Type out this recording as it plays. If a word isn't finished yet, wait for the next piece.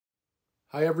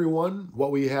Hi everyone, what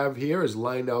we have here is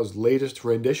Lionel's latest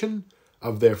rendition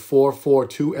of their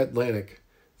 442 Atlantic,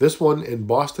 this one in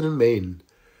Boston and Maine.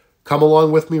 Come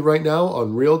along with me right now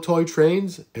on Real Toy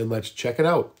Trains and let's check it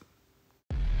out.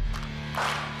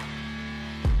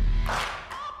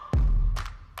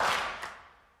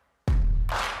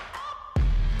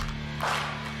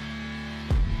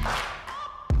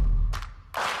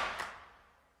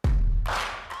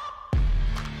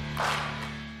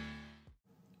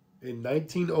 In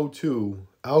 1902,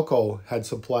 Alco had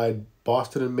supplied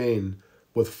Boston and Maine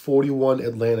with 41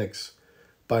 Atlantics.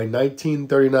 By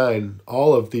 1939,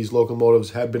 all of these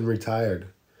locomotives had been retired.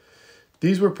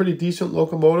 These were pretty decent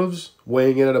locomotives,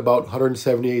 weighing in at about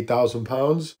 178,000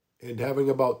 pounds and having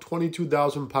about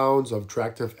 22,000 pounds of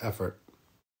tractive effort.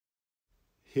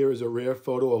 Here is a rare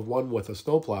photo of one with a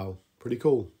snowplow. Pretty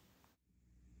cool.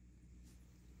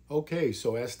 Okay,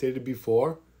 so as stated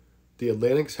before, the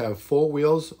Atlantics have 4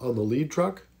 wheels on the lead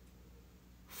truck,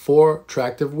 4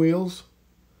 tractive wheels,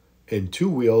 and 2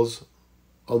 wheels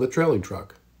on the trailing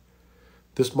truck.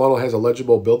 This model has a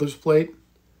legible builder's plate,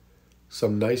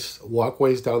 some nice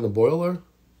walkways down the boiler,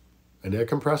 an air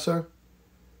compressor,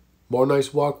 more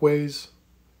nice walkways,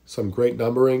 some great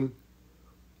numbering.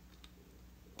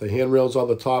 The handrails on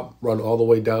the top run all the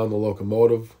way down the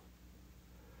locomotive.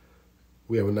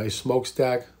 We have a nice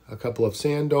smokestack, a couple of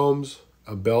sand domes,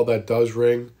 a bell that does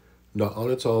ring, not on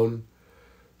its own,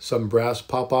 some brass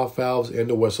pop-off valves,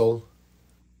 and a whistle.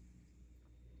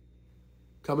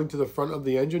 Coming to the front of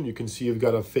the engine, you can see you've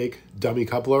got a fake dummy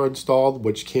coupler installed,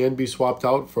 which can be swapped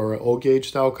out for an O-gauge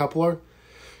style coupler.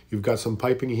 You've got some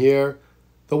piping here.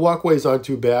 The walkways aren't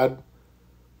too bad.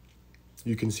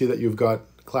 You can see that you've got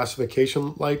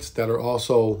classification lights that are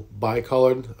also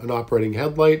bicolored, an operating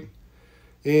headlight,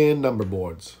 and number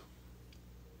boards.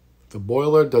 The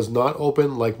boiler does not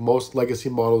open like most legacy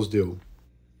models do.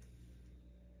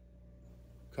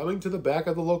 Coming to the back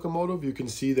of the locomotive, you can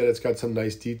see that it's got some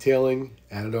nice detailing,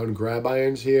 added on grab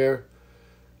irons here,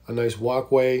 a nice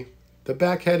walkway. The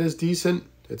back head is decent.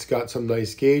 It's got some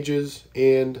nice gauges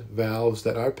and valves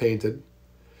that are painted.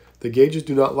 The gauges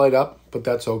do not light up, but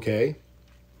that's okay.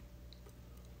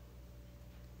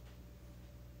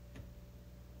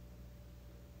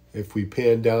 If we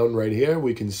pan down right here,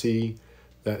 we can see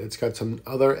that it's got some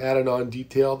other added on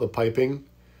detail, the piping.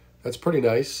 That's pretty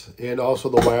nice. And also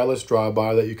the wireless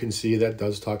drawbar that you can see that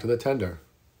does talk to the tender.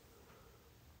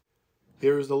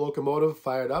 Here is the locomotive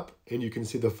fired up, and you can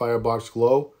see the firebox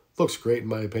glow. Looks great in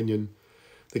my opinion.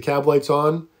 The cab light's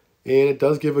on, and it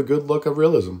does give a good look of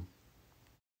realism.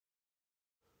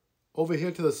 Over here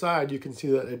to the side, you can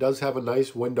see that it does have a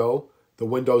nice window. The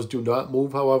windows do not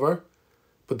move, however,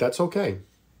 but that's okay.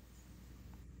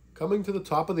 Coming to the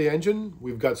top of the engine,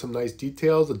 we've got some nice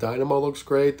details. The dynamo looks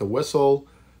great, the whistle,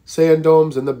 sand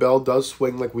domes, and the bell does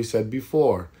swing like we said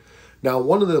before. Now,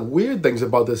 one of the weird things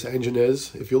about this engine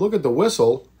is, if you look at the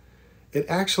whistle, it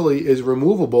actually is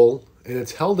removable and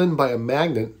it's held in by a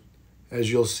magnet,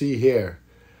 as you'll see here.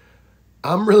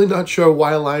 I'm really not sure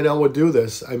why Lionel would do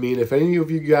this. I mean, if any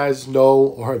of you guys know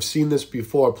or have seen this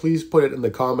before, please put it in the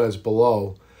comments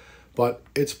below. But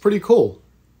it's pretty cool.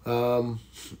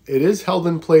 It is held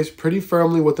in place pretty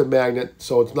firmly with the magnet,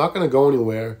 so it's not going to go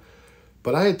anywhere.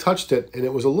 But I had touched it, and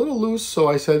it was a little loose, so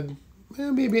I said,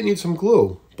 maybe it needs some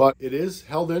glue. But it is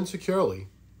held in securely.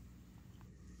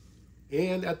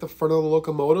 And at the front of the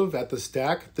locomotive, at the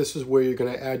stack, this is where you're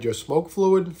going to add your smoke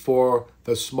fluid for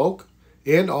the smoke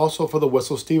and also for the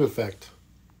whistle steam effect.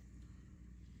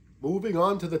 Moving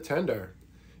on to the tender,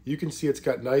 you can see it's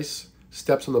got nice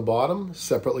steps on the bottom,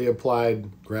 separately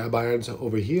applied grab irons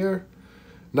over here,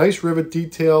 nice rivet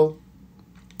detail,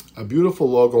 a beautiful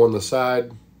logo on the side.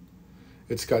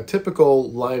 It's got typical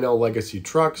Lionel Legacy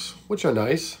trucks, which are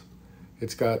nice.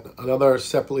 It's got another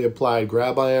separately applied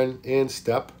grab iron and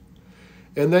step.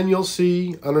 And then you'll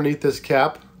see underneath this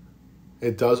cap,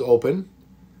 it does open.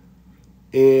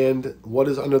 And what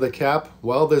is under the cap?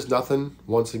 Well, there's nothing.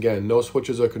 Once again, no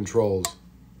switches or controls.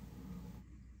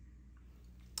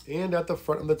 And at the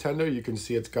front of the tender, you can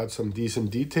see it's got some decent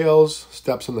details,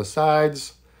 steps on the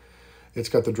sides. It's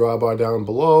got the drawbar down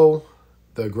below,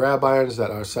 the grab irons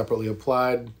that are separately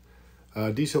applied,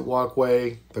 a decent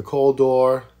walkway, the coal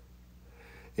door,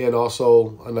 and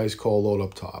also a nice coal load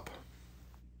up top.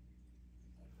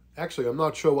 Actually, I'm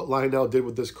not sure what Lionel did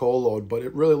with this coal load, but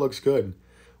it really looks good.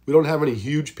 We don't have any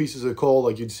huge pieces of coal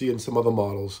like you'd see in some other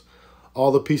models.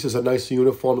 All the pieces are nice and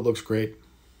uniform. It looks great.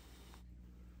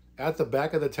 At the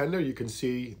back of the tender, you can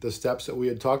see the steps that we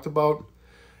had talked about.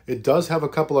 It does have a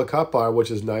couple of cut bar,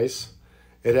 which is nice.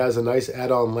 It has a nice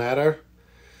add-on ladder.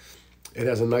 It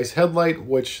has a nice headlight,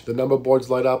 which the number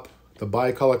boards light up. the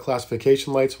bicolor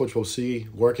classification lights, which we'll see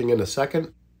working in a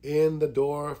second, and the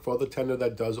door for the tender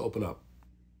that does open up.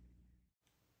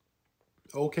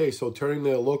 Okay, so turning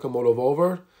the locomotive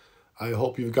over, I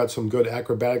hope you've got some good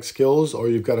acrobatic skills or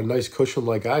you've got a nice cushion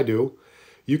like I do.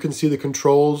 You can see the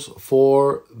controls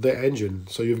for the engine.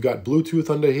 So you've got Bluetooth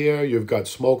under here, you've got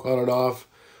smoke on and off,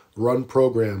 run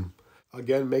program.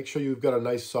 Again, make sure you've got a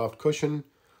nice soft cushion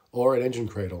or an engine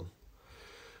cradle.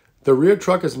 The rear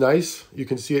truck is nice. You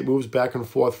can see it moves back and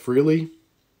forth freely.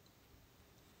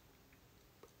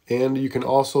 And you can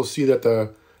also see that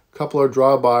the coupler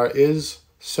drawbar is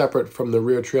separate from the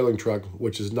rear trailing truck,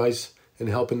 which is nice in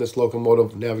helping this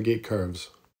locomotive navigate curves.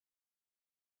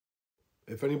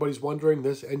 If anybody's wondering,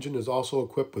 this engine is also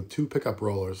equipped with 2 pickup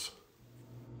rollers.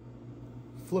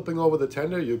 Flipping over the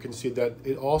tender, you can see that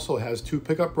it also has 2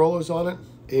 pickup rollers on it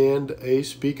and a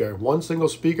speaker. One single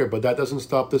speaker, but that doesn't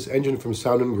stop this engine from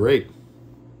sounding great.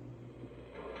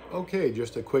 Okay,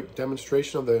 just a quick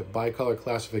demonstration of the bicolor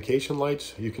classification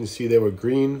lights. You can see they were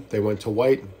green, they went to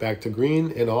white, back to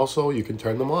green, and also you can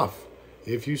turn them off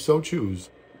if you so choose.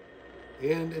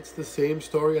 And it's the same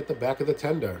story at the back of the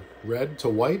tender. Red to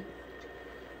white,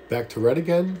 back to red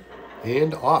again,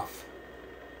 and off.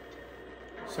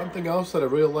 Something else that I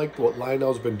really liked what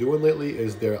Lionel's been doing lately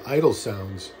is their idle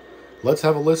sounds. Let's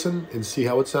have a listen and see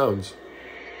how it sounds.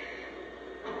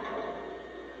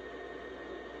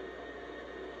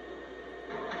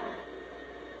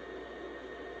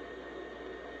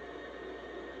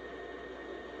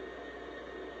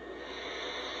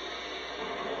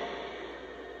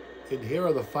 And here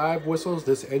are the 5 whistles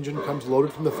this engine comes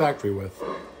loaded from the factory with.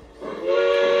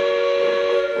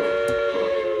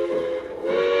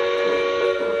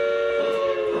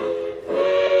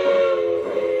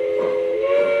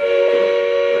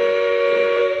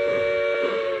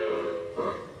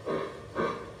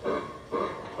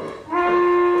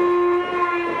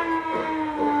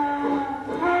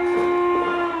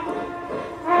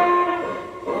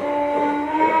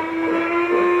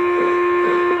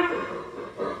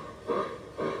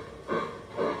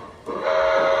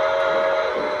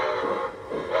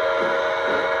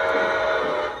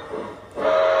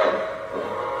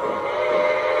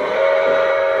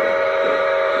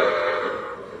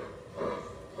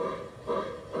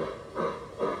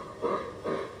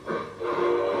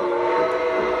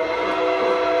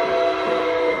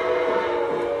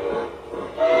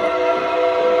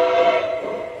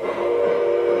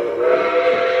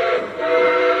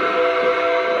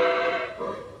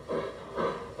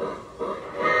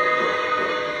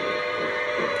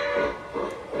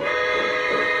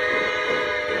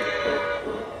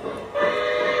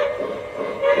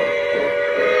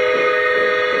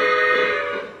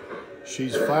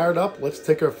 She's fired up. Let's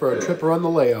take her for a trip around the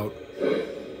layout.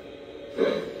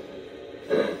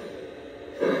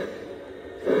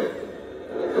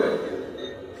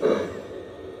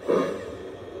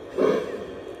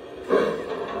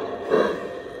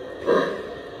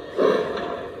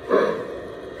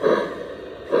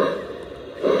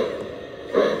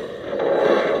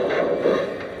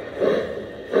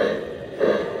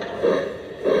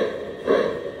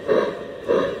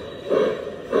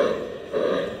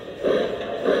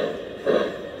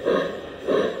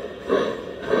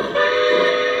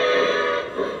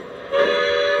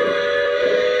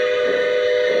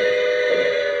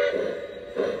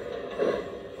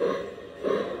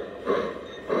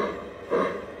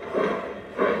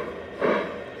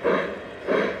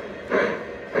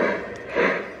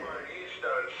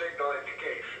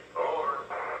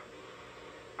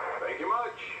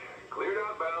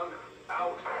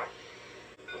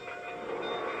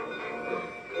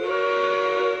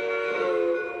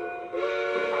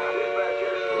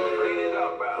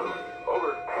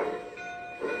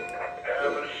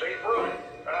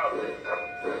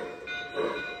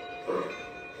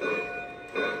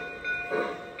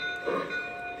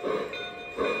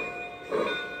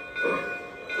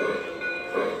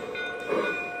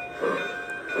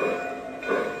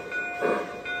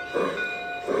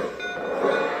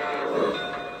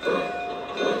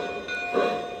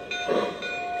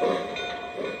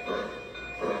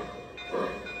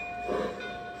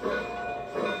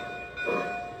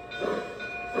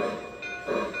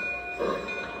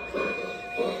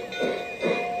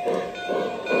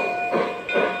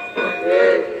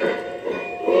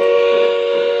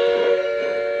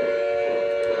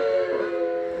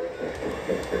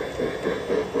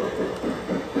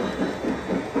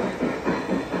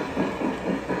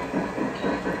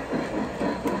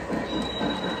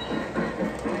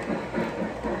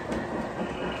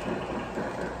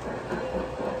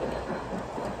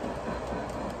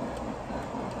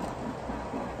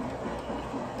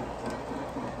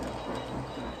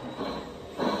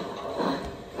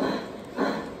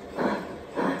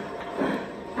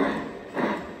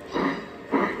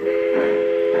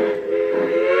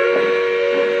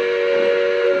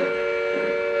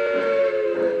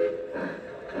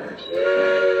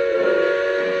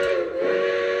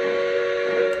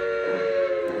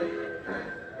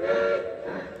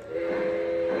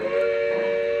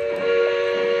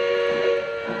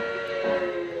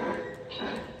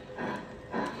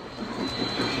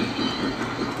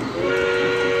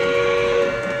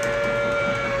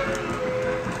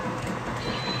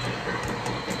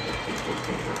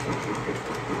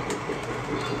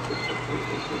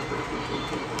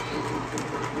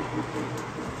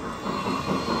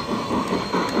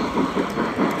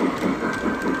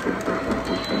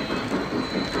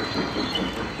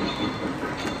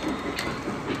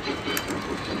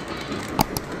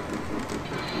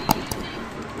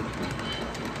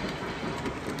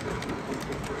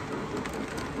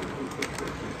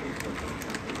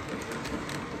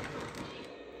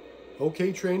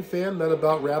 Okay, Train fam, that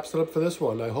about wraps it up for this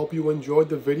one. I hope you enjoyed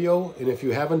the video, and if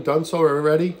you haven't done so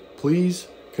already, please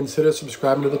consider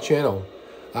subscribing to the channel.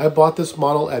 I bought this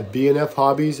model at B&F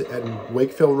Hobbies at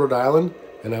Wakefield, Rhode Island,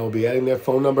 and I will be adding their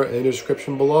phone number in the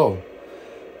description below.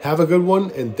 Have a good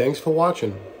one, and thanks for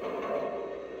watching.